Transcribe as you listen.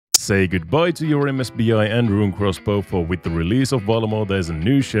Say goodbye to your MSBI and Rune Crossbow, for with the release of Valamor there's a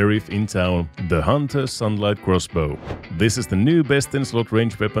new sheriff in town, the Hunter Sunlight Crossbow. This is the new best in slot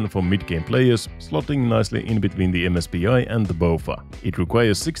range weapon for mid-game players, slotting nicely in between the MSBI and the Bofa. It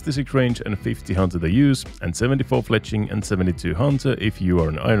requires 66 range and 50 Hunter to use, and 74 fletching and 72 Hunter if you are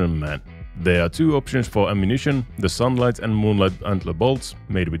an Ironman. There are two options for ammunition, the Sunlight and Moonlight Antler bolts,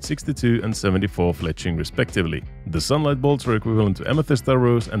 made with 62 and 74 fletching respectively. The Sunlight bolts are equivalent to Amethyst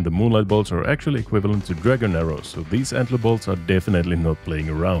arrows, and the Moonlight bolts are actually equivalent to Dragon arrows, so these Antler bolts are definitely not playing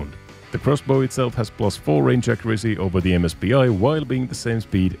around. The crossbow itself has +4 range accuracy over the MSBI while being the same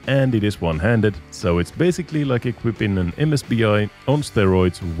speed, and it is one-handed, so it's basically like equipping an MSBI on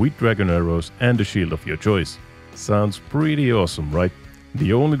steroids with Dragon arrows and a shield of your choice. Sounds pretty awesome, right?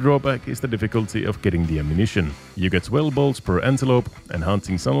 The only drawback is the difficulty of getting the ammunition. You get 12 bolts per antelope, and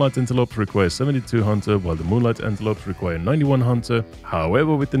hunting Sunlight antelopes requires 72 Hunter, while the Moonlight antelopes require 91 Hunter.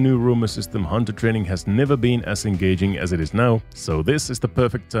 However, with the new rumor system, Hunter training has never been as engaging as it is now, so this is the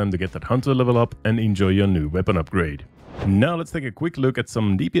perfect time to get that Hunter level up and enjoy your new weapon upgrade. Now let's take a quick look at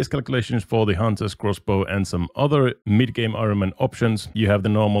some DPS calculations for the Hunter's Crossbow and some other mid-game Ironman options. You have the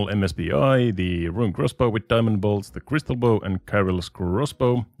normal MSBI, the Rune Crossbow with Diamond Bolts, the Crystal Bow and Carol's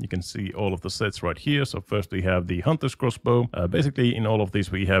Crossbow. You can see all of the sets right here. So first we have the Hunter's Crossbow. Basically in all of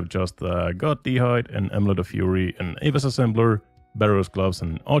these we have just God D'hide, an Amulet of Fury, an Ava's Assembler, Barrow's Gloves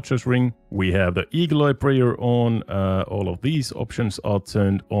and Archer's Ring. We have the Eagle Eye Prayer on. All of these options are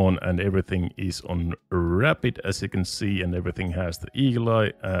turned on and everything is on rapid, as you can see, and everything has the Eagle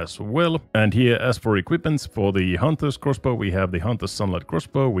Eye as well. And here, as for equipments, for the Hunter's Crossbow we have the Hunter's Sunlight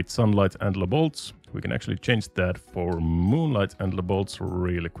Crossbow with Sunlight Antler Bolts. We can actually change that for Moonlight Antler Bolts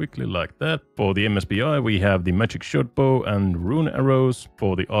really quickly like that. For the MSBI we have the Magic Short Bow and Rune Arrows.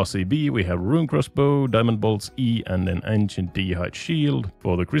 For the RCB we have Rune Crossbow, Diamond Bolts E and an Ancient D'hide Shield.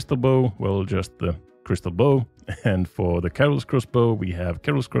 For the Crystal Bow, well, just the Crystal Bow. And for the Carol's Crossbow we have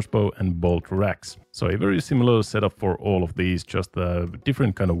Carol's Crossbow and Bolt Racks. So a very similar setup for all of these, just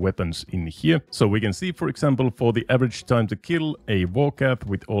different kind of weapons in here. So we can see, for example, for the average time to kill a Vorkath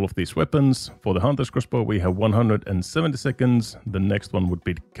with all of these weapons, for the Hunter's Crossbow we have 170 seconds. The next one would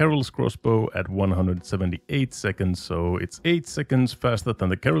be Carol's Crossbow at 178 seconds. So it's 8 seconds faster than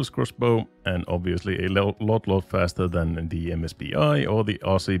the Carol's Crossbow, and obviously a lot faster than the MSBI or the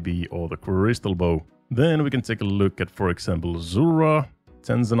RCB or the Crystal Bow. Then we can take a look at, for example, Zulrah.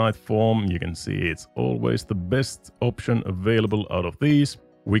 Tanzanite form, you can see it's always the best option available out of these.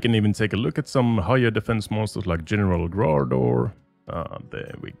 We can even take a look at some higher defense monsters like General Grardor.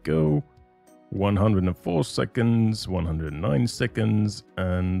 There we go. 104 seconds, 109 seconds,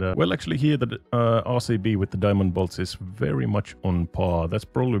 and well, actually here the RCB with the Diamond Bolts is very much on par. That's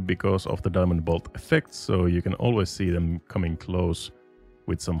probably because of the Diamond Bolt effect, so you can always see them coming close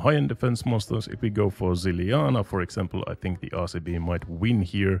with some high-end defense monsters. If we go for Ziliana, for example, I think the RCB might win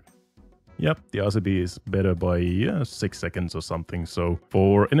here. Yep, the RCB is better by 6 seconds or something. So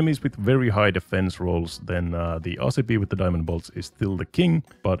for enemies with very high defense rolls, then the RCB with the Diamond Bolts is still the king.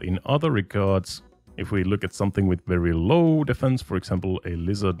 But in other regards, if we look at something with very low defense, for example, a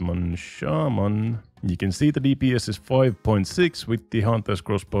Lizardman Shaman, you can see the DPS is 5.6 with the Hunter's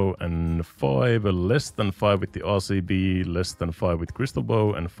Crossbow and less than 5 with the RCB, less than 5 with Crystal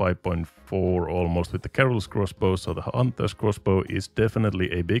Bow, and 5.4 almost with the Carol's Crossbow. So the Hunter's Crossbow is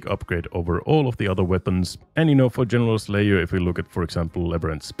definitely a big upgrade over all of the other weapons. And you know, for General Slayer, if we look at, for example,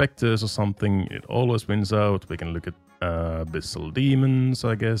 Aberrant Spectres or something, it always wins out. We can look at Abyssal Demons,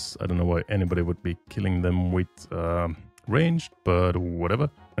 I guess. I don't know why anybody would be killing them with ranged, but whatever.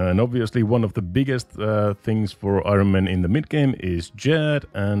 And obviously one of the biggest things for Ironmen in the mid-game is Jad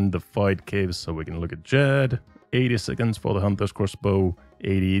and the fight caves. So we can look at Jad, 80 seconds for the Hunter's Crossbow,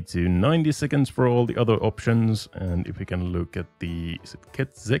 80 to 90 seconds for all the other options. And if we can look at the, is it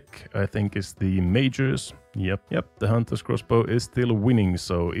Ketzek, I think is the majors. Yep, the Hunter's Crossbow is still winning.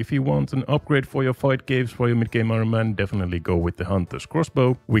 So if you want an upgrade for your fight caves for your mid-game Ironman, definitely go with the Hunter's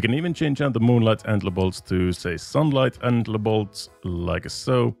Crossbow. We can even change out the Moonlight Antler Bolts to, say, Sunlight Antler Bolts, like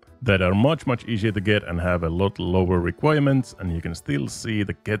so, that are much easier to get and have a lot lower requirements. And you can still see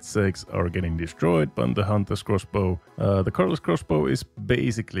the Ketzeks are getting destroyed by the Hunter's Crossbow. The Carol's Crossbow is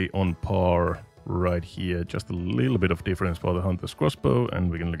basically on par right here, just a little bit of difference for the Hunter's Crossbow.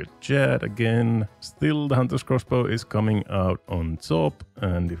 And we can look at Jad again. Still the Hunter's Crossbow is coming out on top.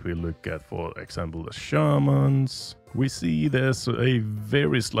 And if we look at, for example, the Shamans, we see there's a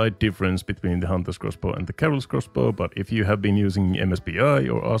very slight difference between the Hunter's Crossbow and the Carol's Crossbow. But if you have been using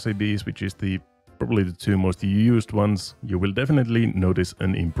MSBI or RCBs, which is probably the two most used ones, you will definitely notice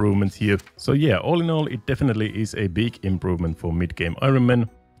an improvement here. So yeah, all in all, it definitely is a big improvement for mid-game Ironmen.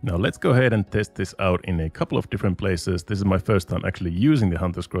 Now let's go ahead and test this out in a couple of different places. This is my first time actually using the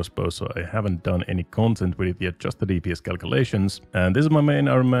Hunter's Crossbow, so I haven't done any content with it yet, just the DPS calculations. And this is my main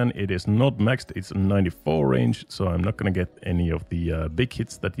Ironman. It is not maxed, it's 94 range, so I'm not gonna get any of the big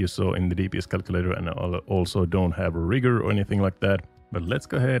hits that you saw in the DPS calculator, and I also don't have a rigor or anything like that. But let's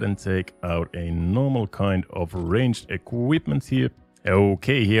go ahead and take out a normal kind of ranged equipment here.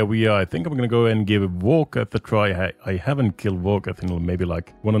 Okay, here we are. I think I'm gonna go and give Vorkath a try. I haven't killed Vorkath in maybe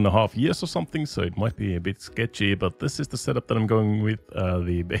like 1.5 years or something, so it might be a bit sketchy, but this is the setup that I'm going with.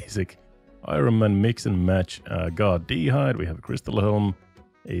 The basic Ironman mix and match guard D-hide. We have a crystal helm,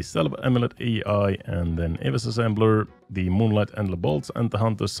 a Salve Amulet EI, and then Eva's Assembler, the Moonlight Antler Bolts, and the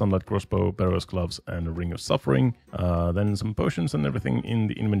Hunter's Sunlight Crossbow, Barrow's Gloves, and a Ring of Suffering. Then some potions and everything in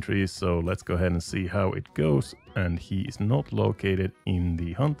the inventory, so let's go ahead and see how it goes. And he is not located in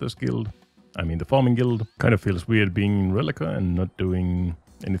the Hunter's Guild, I mean the Farming Guild. Kind of feels weird being in Relica and not doing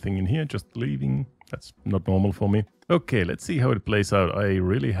anything in here, just leaving. That's not normal for me. Okay, let's see how it plays out. I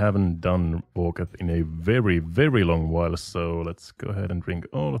really haven't done Vorkath in a very, very long while, so let's go ahead and drink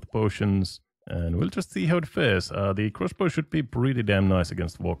all of the potions, and we'll just see how it fares. The crossbow should be pretty damn nice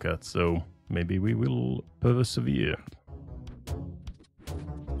against Vorkath, so maybe we will persevere.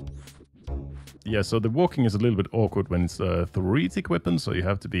 Yeah, so the walking is a little bit awkward when it's a 3-tick weapon, so you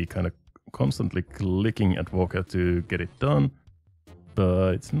have to be kind of constantly clicking at Vorkath to get it done.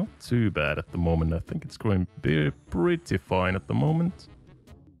 But it's not too bad at the moment. I think it's going pretty fine at the moment.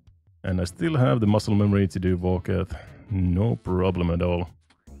 And I still have the muscle memory to do Vorkath. No problem at all.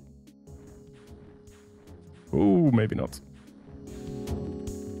 Oh, maybe not.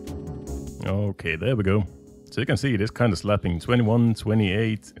 Okay, there we go. So you can see it is kind of slapping 21,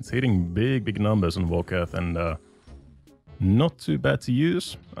 28. It's hitting big numbers on Vorkath, and not too bad to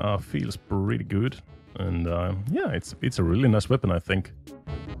use. Feels pretty good. And yeah, it's a really nice weapon, I think.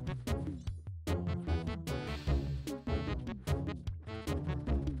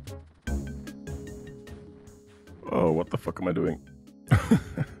 Oh, what the fuck am I doing?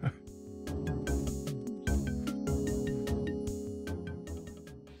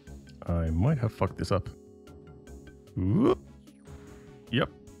 I might have fucked this up. Whoop. Yep.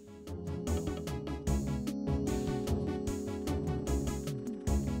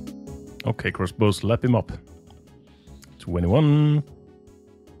 Okay, crossbow, slap him up. 21.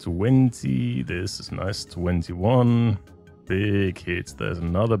 20. This is nice. 21. Big hits. There's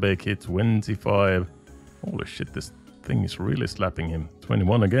another big hit. 25. Holy shit, this thing is really slapping him.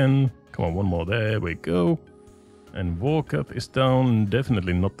 21 again. Come on, one more. There we go. And Vorkath is down.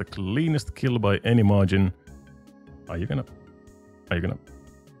 Definitely not the cleanest kill by any margin. Are you gonna?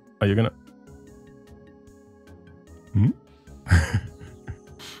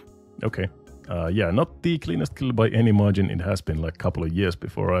 Okay. Yeah, not the cleanest kill by any margin. It has been like a couple of years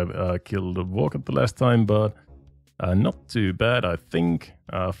before I've killed Vorkath the last time, but not too bad, I think.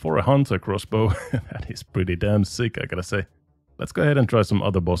 For a hunter crossbow, that is pretty damn sick, I gotta say. Let's go ahead and try some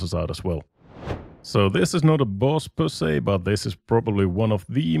other bosses out as well. So this is not a boss per se, but this is probably one of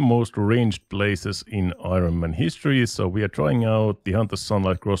the most ranged places in Ironman history. So we are trying out the Hunter's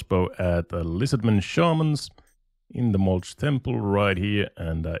Sunlight Crossbow at Lizardman Shamans in the Mulch Temple right here,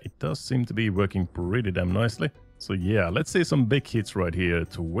 and it does seem to be working pretty damn nicely. So yeah, let's see some big hits right here.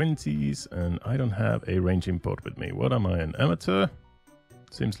 20s, and I don't have a range import with me. What am I, an amateur?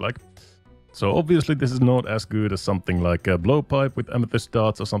 Seems like. So obviously this is not as good as something like a blowpipe with amethyst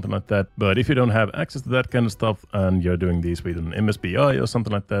darts or something like that. But if you don't have access to that kind of stuff and you're doing these with an MSBI or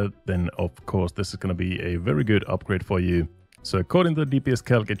something like that, then of course this is going to be a very good upgrade for you. So according to the DPS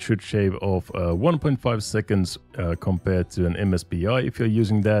Calc, it should shave off 1.5 seconds compared to an MSBI if you're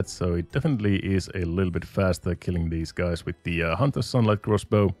using that. So it definitely is a little bit faster killing these guys with the Hunter's Sunlight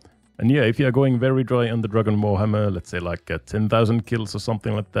Crossbow. And yeah, if you're going very dry on the Dragon Warhammer, let's say like 10,000 kills or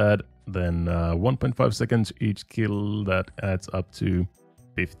something like that, then 1.5 seconds each kill, that adds up to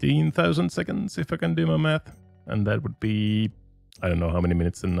 15,000 seconds if I can do my math. And that would be, I don't know how many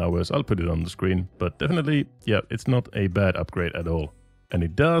minutes and hours. I'll put it on the screen. But definitely, yeah, it's not a bad upgrade at all. And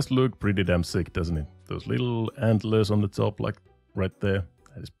it does look pretty damn sick, doesn't it? Those little antlers on the top, like right there.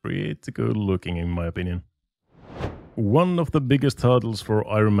 That is pretty good looking in my opinion. One of the biggest hurdles for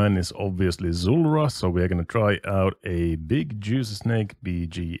Ironman is obviously Zulrah, so we're going to try out a big juicy snake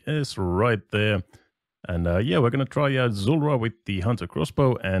BGS right there. And yeah, we're going to try out Zulrah with the Hunter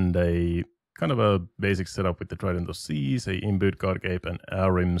Crossbow and a kind of a basic setup with the Trident of Seas, a imbued guard cape and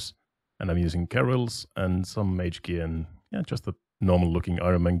Arims. And I'm using Carols and some mage gear and yeah, just a normal looking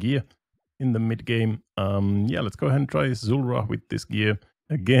Ironman gear in the mid game. Yeah, let's go ahead and try Zulrah with this gear.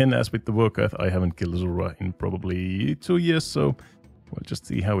 Again, as with the Vorkath, I haven't killed Zulrah in probably 2 years, so we'll just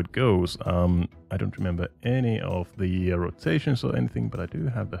see how it goes. I don't remember any of the rotations or anything, but I do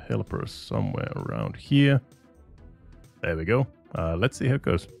have the helper somewhere around here. There we go. Let's see how it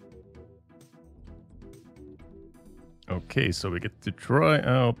goes. Okay, so we get to try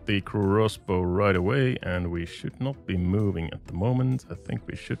out the crossbow right away, and we should not be moving at the moment. I think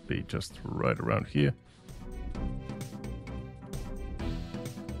we should be just right around here.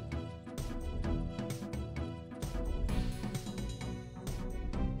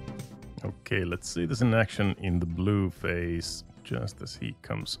 Okay, let's see this in action in the blue phase, just as he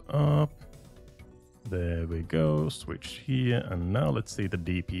comes up. There we go, switch here, and now let's see the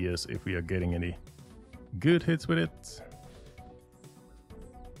DPS, if we are getting any good hits with it.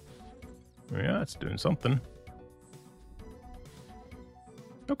 Yeah, it's doing something.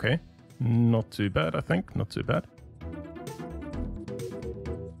 Okay, not too bad, I think, not too bad.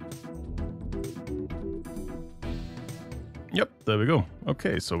 Yep, there we go.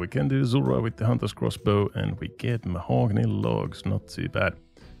 Okay, so we can do Zulrah with the Hunter's Crossbow, and we get Mahogany Logs, not too bad.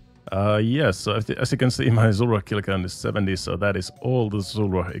 Yes, so as you can see, my Zulrah kill count is 70, so that is all the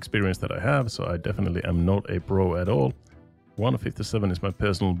Zulrah experience that I have, so I definitely am not a pro at all. 157 is my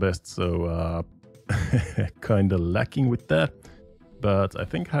personal best, so kinda lacking with that. But I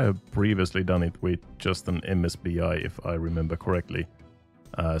think I have previously done it with just an MSBI, if I remember correctly.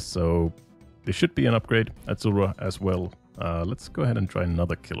 So there should be an upgrade at Zulrah as well. Let's go ahead and try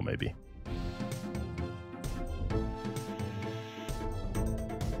another kill maybe.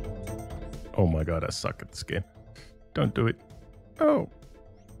 Oh my god, I suck at this game. Don't do it. Oh.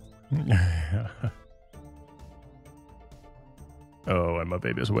 Oh, and my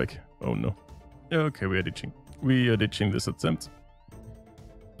baby is awake. Oh no. Okay, we are ditching. We are ditching this attempt.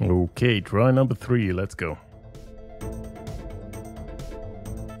 Okay, try number 3. Let's go.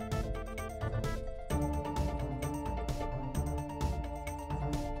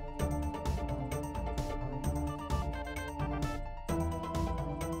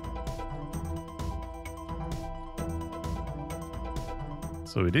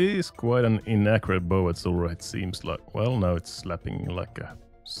 So it is quite an inaccurate bow at Zulrah, it seems like. Well, now it's slapping like a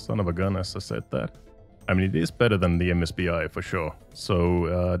son of a gun, as I said that. I mean, it is better than the MSBI for sure.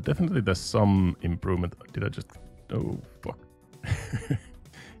 So definitely there's some improvement. Did I just... Oh, fuck.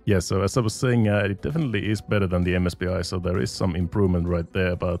 Yeah, so as I was saying, it definitely is better than the MSBI, so there is some improvement right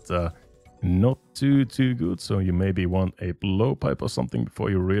there, but not too good. So you maybe want a blowpipe or something before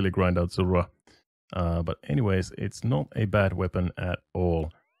you really grind out Zulrah. But anyways, it's not a bad weapon at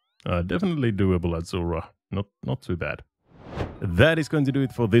all. Definitely doable at Zulrah. Not too bad. That is going to do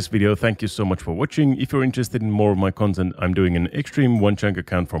it for this video. Thank you so much for watching. If you're interested in more of my content, I'm doing an Extreme One Chunk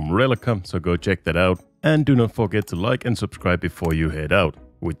account from Relica, so go check that out. And do not forget to like and subscribe before you head out.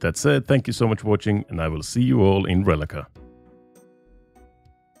 With that said, thank you so much for watching, and I will see you all in Relica.